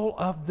gospel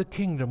of the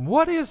kingdom.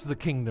 What is the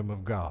kingdom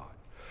of God?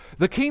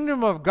 The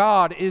kingdom of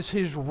God is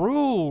His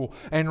rule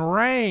and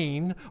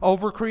reign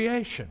over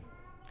creation.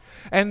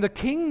 And the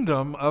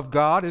kingdom of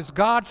God is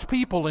God's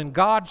people in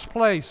God's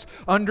place,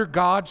 under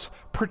God's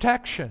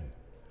protection.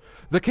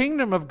 The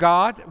kingdom of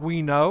God,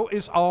 we know,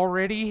 is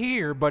already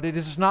here, but it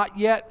is not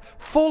yet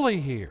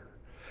fully here.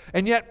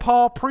 And yet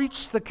Paul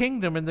preached the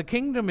kingdom, and the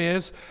kingdom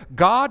is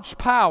God's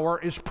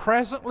power is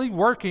presently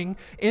working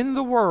in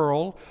the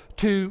world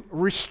to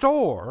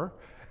restore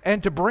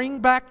and to bring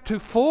back to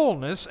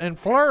fullness and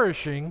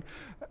flourishing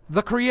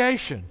the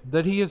creation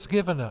that He has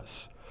given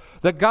us.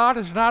 That God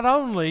is not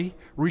only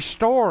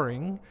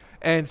restoring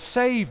and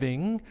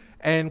saving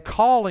and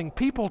calling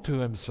people to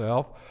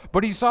Himself,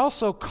 but He's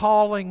also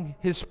calling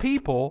His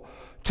people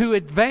to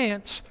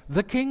advance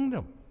the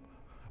kingdom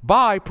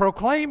by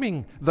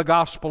proclaiming the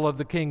gospel of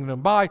the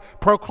kingdom, by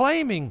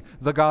proclaiming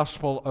the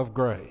gospel of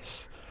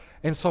grace.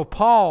 And so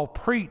Paul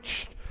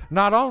preached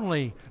not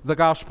only the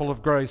gospel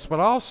of grace, but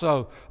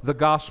also the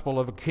gospel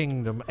of a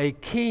kingdom, a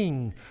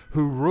king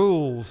who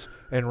rules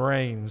and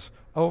reigns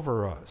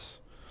over us.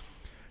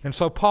 And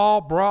so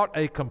Paul brought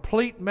a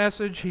complete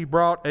message. He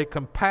brought a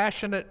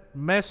compassionate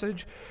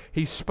message.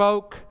 He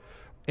spoke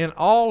in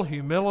all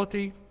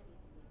humility.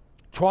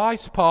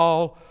 Twice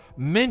Paul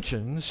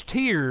mentions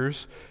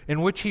tears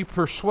in which he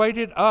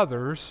persuaded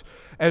others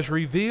as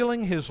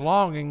revealing his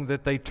longing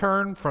that they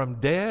turn from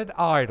dead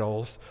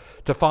idols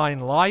to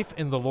find life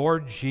in the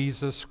Lord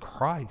Jesus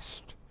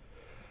Christ.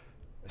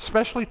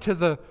 Especially to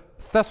the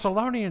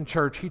Thessalonian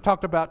church, he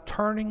talked about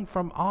turning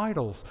from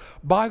idols.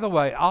 By the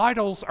way,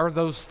 idols are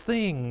those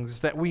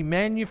things that we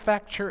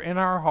manufacture in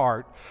our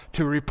heart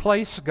to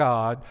replace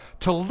God,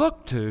 to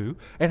look to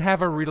and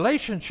have a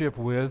relationship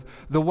with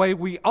the way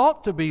we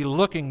ought to be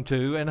looking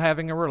to and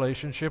having a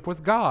relationship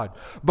with God.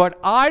 But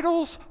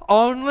idols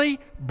only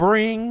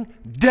bring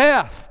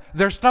death.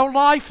 There's no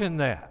life in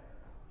that.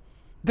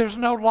 There's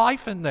no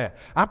life in that.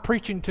 I'm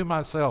preaching to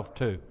myself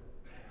too.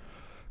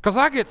 Because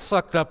I get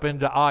sucked up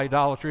into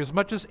idolatry as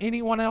much as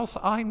anyone else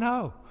I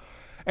know.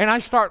 And I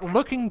start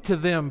looking to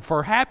them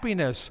for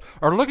happiness,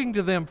 or looking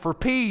to them for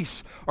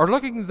peace, or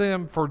looking to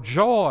them for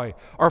joy,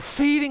 or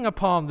feeding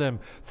upon them,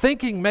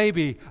 thinking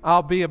maybe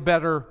I'll be a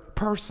better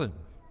person.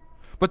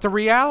 But the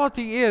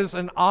reality is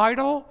an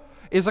idol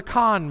is a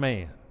con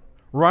man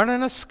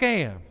running a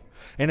scam.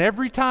 And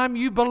every time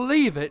you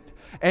believe it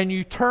and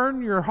you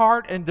turn your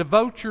heart and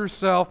devote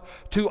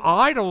yourself to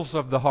idols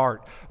of the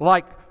heart,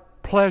 like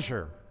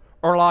pleasure,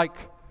 or like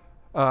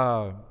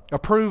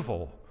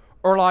approval,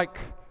 or like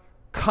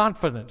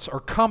confidence, or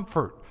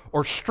comfort,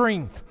 or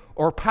strength,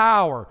 or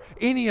power,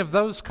 any of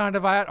those kind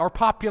of, or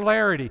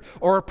popularity,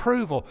 or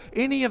approval,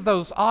 any of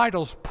those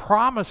idols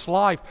promise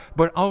life,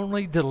 but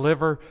only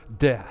deliver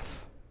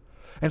death.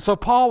 And so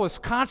Paul was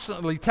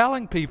constantly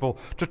telling people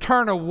to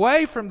turn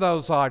away from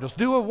those idols,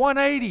 do a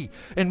 180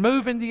 and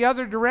move in the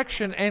other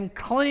direction and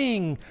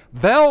cling,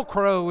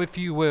 Velcro, if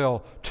you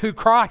will, to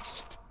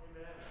Christ.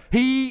 Amen.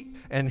 He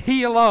and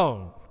He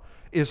alone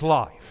is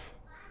life.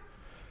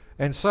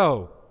 And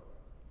so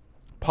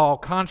Paul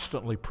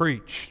constantly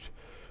preached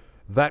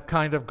that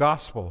kind of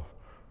gospel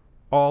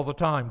all the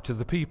time to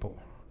the people.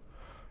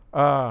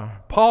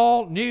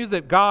 Paul knew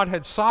that God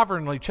had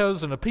sovereignly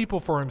chosen a people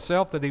for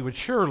himself that he would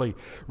surely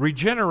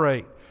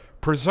regenerate,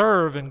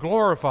 preserve, and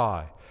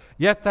glorify.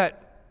 Yet that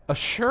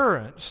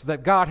assurance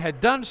that God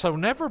had done so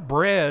never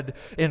bred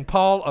in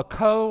Paul a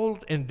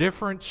cold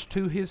indifference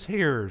to his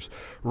hearers.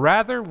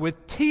 Rather,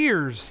 with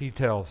tears, he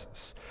tells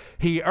us,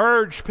 he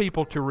urged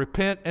people to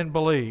repent and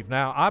believe.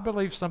 Now, I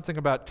believe something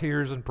about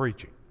tears and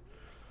preaching.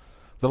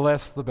 The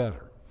less, the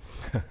better.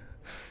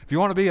 If you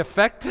want to be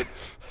effective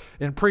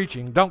in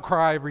preaching, don't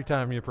cry every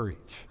time you preach.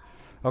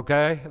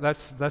 Okay?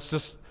 That's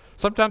just,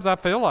 sometimes I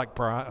feel like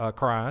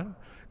crying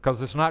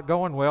because it's not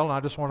going well and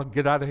I just want to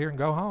get out of here and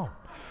go home.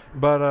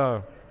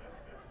 But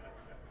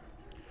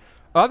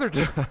other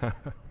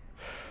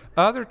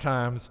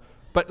times,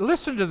 but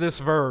listen to this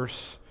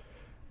verse.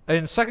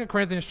 In 2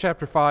 Corinthians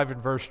chapter 5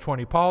 and verse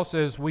 20, Paul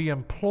says, "We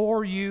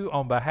implore you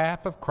on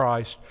behalf of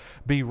Christ,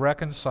 be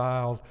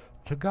reconciled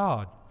to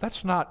God."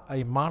 That's not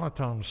a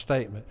monotone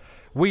statement.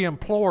 "We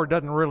implore"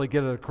 doesn't really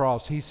get it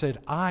across. He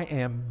said, "I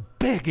am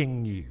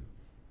begging you.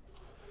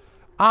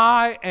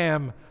 I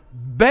am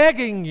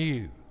begging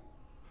you,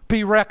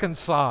 be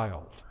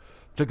reconciled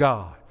to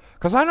God."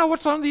 Because I know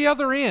what's on the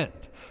other end.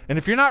 And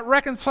if you're not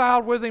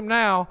reconciled with Him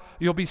now,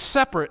 you'll be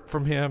separate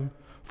from Him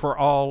for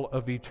all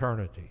of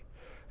eternity.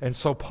 And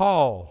so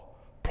Paul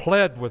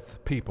pled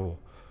with people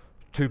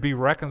to be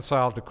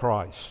reconciled to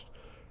Christ.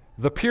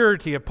 The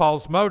purity of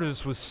Paul's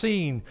motives was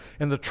seen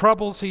in the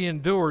troubles he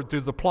endured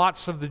through the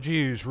plots of the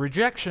Jews.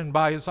 Rejection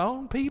by his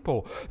own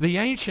people, the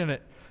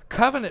ancient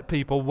covenant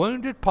people,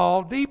 wounded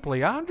Paul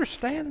deeply. I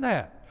understand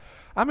that.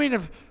 I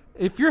mean,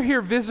 if you're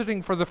here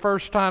visiting for the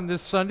first time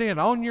this Sunday and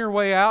on your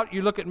way out,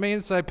 you look at me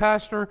and say,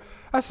 "Pastor,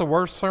 that's the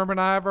worst sermon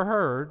I ever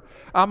heard,"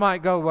 I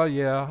might go, "Well,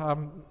 yeah,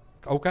 I'm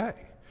okay."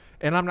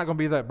 And I'm not going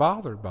to be that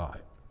bothered by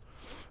it.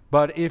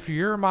 But if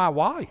you're my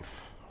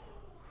wife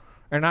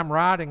and I'm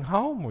riding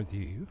home with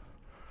you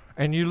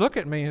and you look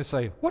at me and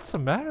say, "What's the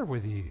matter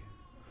with you?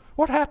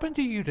 What happened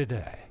to you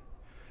today?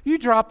 You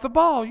dropped the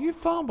ball. You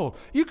fumbled.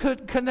 You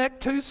couldn't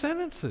connect two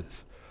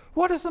sentences.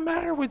 What is the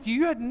matter with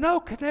you? You had no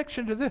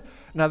connection to this."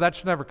 Now,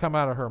 that's never come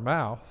out of her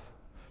mouth.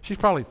 She's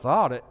probably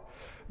thought it.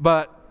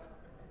 But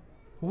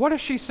what if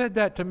she said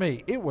that to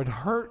me? It would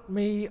hurt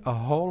me a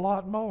whole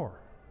lot more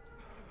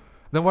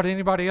than what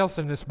anybody else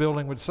in this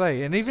building would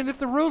say. And even if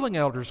the ruling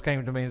elders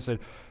came to me and said,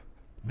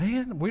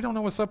 "Man, we don't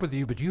know what's up with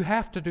you, but you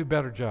have to do a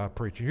better job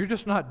preaching. You're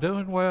just not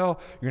doing well.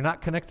 You're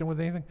not connecting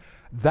with anything,"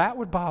 that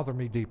would bother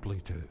me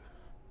deeply too.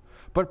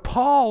 But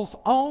Paul's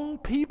own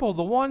people,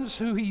 the ones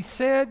who he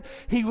said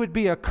he would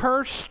be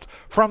accursed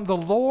from the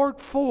Lord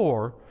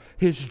for,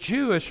 his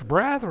Jewish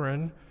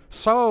brethren,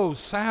 so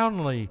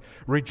soundly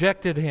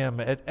rejected him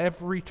at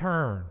every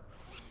turn.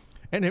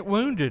 And it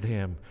wounded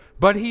him.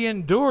 But he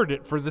endured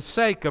it for the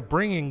sake of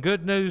bringing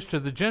good news to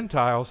the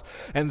Gentiles.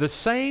 And the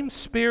same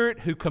Spirit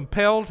who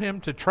compelled him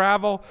to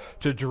travel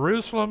to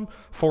Jerusalem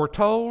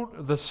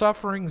foretold the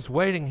sufferings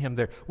waiting him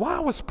there. Why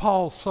was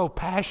Paul so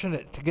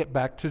passionate to get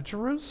back to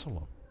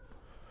Jerusalem?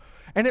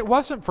 And it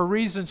wasn't for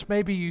reasons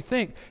maybe you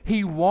think.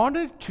 He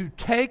wanted to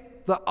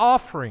take the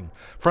offering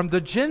from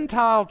the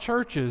Gentile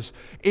churches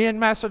in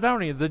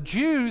Macedonia. The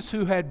Jews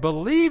who had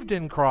believed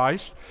in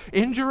Christ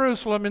in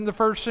Jerusalem in the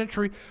first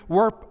century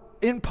were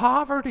in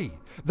poverty.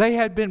 They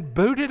had been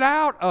booted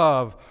out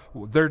of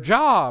their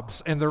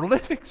jobs and their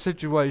living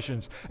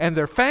situations and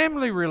their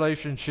family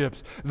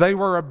relationships. They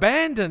were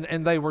abandoned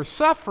and they were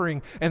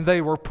suffering and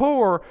they were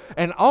poor.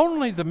 And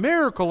only the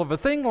miracle of a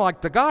thing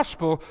like the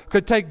gospel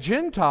could take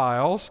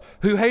Gentiles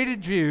who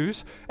hated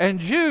Jews and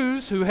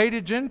Jews who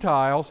hated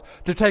Gentiles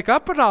to take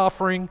up an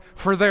offering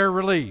for their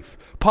relief.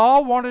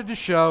 Paul wanted to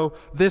show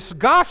this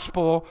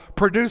gospel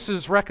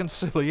produces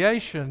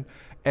reconciliation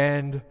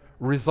and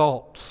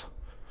results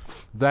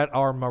that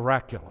are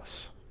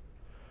miraculous.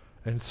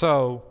 And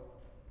so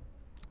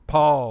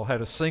Paul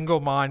had a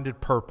single-minded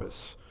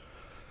purpose.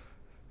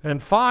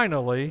 And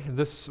finally,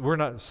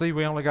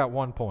 we only got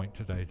 1 point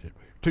today, did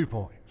we? 2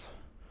 points.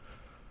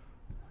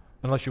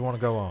 Unless you want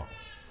to go on.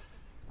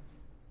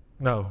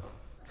 No.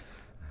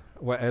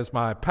 Well, as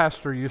my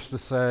pastor used to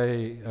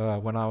say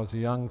when I was a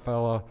young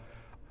fella,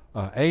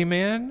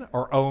 amen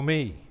or oh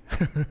me.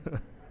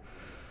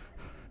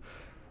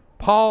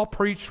 Paul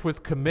preached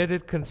with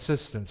committed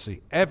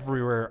consistency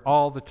everywhere,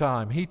 all the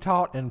time. He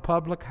taught in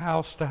public,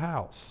 house to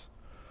house.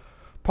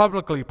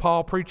 Publicly,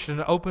 Paul preached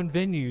in open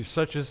venues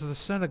such as the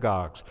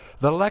synagogues,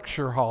 the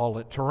lecture hall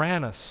at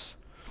Tyrannus.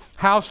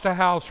 House to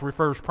house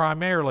refers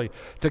primarily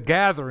to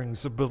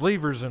gatherings of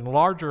believers in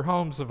larger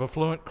homes of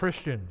affluent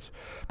Christians,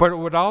 but it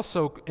would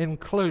also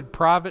include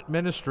private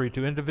ministry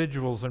to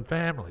individuals and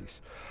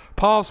families.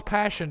 Paul's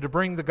passion to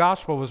bring the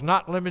gospel was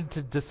not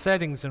limited to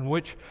settings in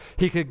which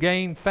he could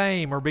gain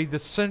fame or be the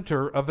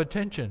center of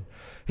attention.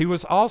 He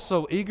was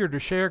also eager to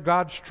share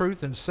God's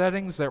truth in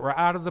settings that were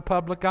out of the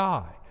public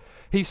eye.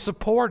 He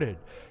supported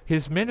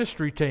his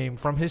ministry team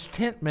from his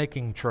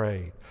tent-making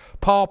trade.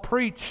 Paul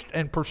preached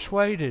and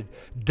persuaded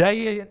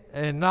day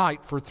and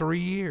night for 3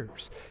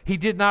 years. He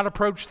did not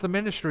approach the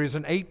ministry as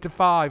an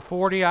 8-to-5,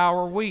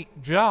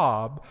 40-hour-week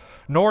job,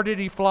 nor did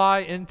he fly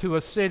into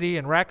a city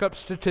and rack up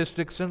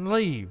statistics and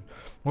leave.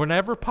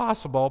 Whenever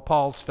possible,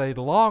 Paul stayed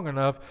long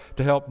enough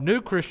to help new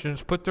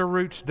Christians put their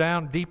roots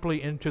down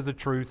deeply into the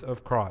truth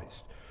of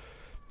Christ.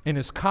 In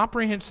his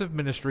comprehensive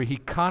ministry, he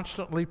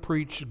constantly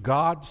preached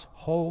God's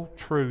whole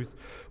truth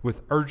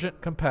with urgent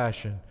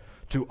compassion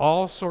to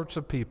all sorts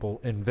of people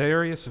in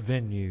various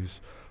venues.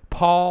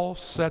 Paul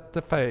set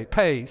the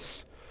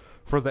pace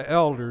for the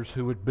elders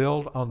who would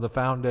build on the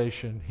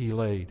foundation he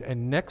laid.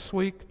 And next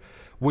week,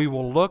 we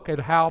will look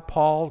at how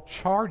Paul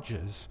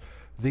charges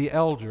the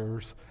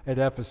elders at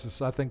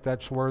Ephesus. I think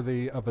that's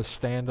worthy of a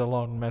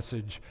standalone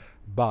message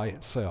by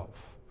itself.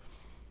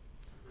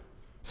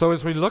 So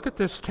as we look at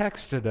this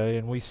text today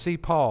and we see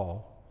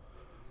Paul,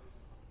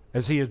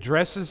 as he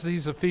addresses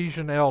these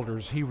Ephesian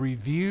elders, he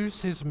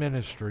reviews his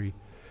ministry.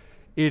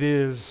 It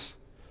is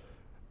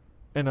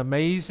an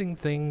amazing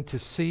thing to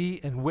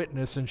see and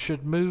witness, and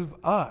should move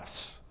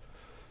us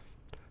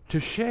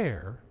to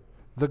share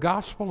the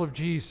gospel of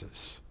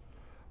Jesus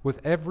with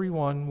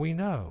everyone we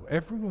know,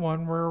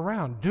 everyone we're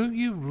around. Do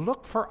you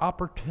look for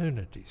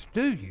opportunities?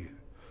 Do you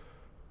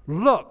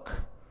look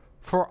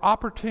for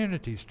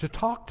opportunities to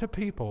talk to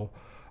people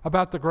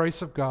about the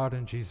grace of God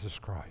in Jesus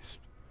Christ?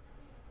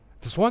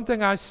 There's one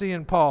thing I see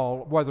in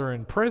Paul, whether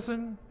in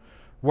prison,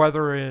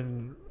 whether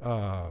in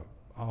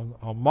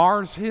on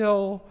Mars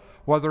Hill,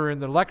 whether in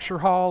the lecture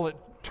hall at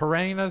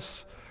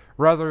Tyrannus,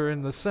 whether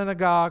in the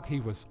synagogue,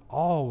 he was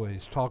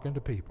always talking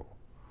to people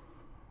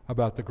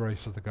about the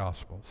grace of the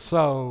gospel.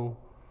 So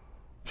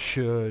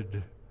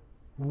should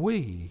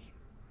we.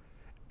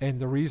 And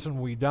the reason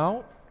we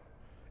don't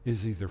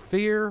is either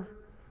fear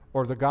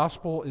or the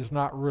gospel is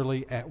not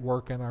really at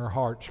work in our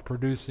hearts,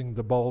 producing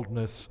the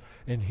boldness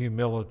and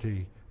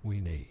humility we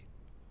need.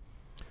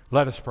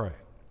 Let us pray.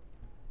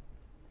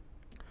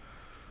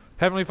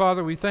 Heavenly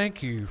Father, we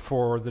thank you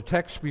for the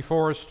text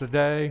before us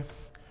today.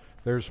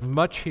 There's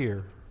much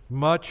here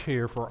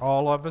for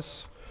all of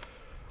us.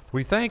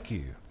 We thank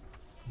you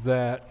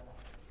that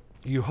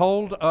you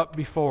hold up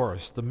before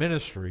us the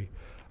ministry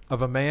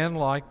of a man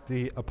like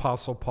the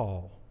Apostle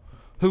Paul,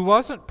 who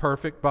wasn't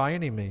perfect by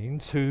any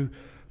means,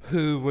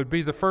 who would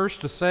be the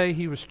first to say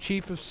he was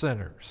chief of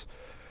sinners,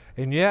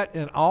 and yet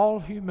in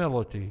all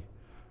humility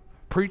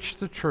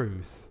preached the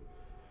truth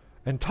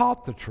and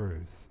taught the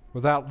truth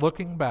without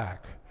looking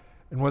back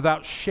and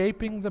without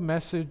shaping the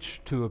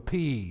message to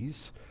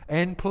appease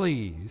and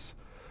please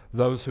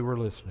those who were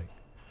listening.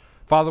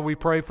 Father, we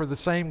pray for the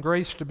same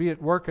grace to be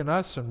at work in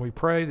us, and we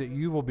pray that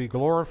you will be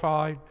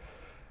glorified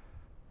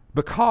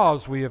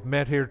because we have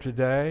met here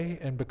today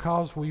and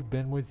because we've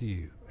been with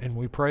you. And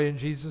we pray in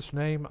Jesus'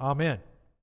 name, amen.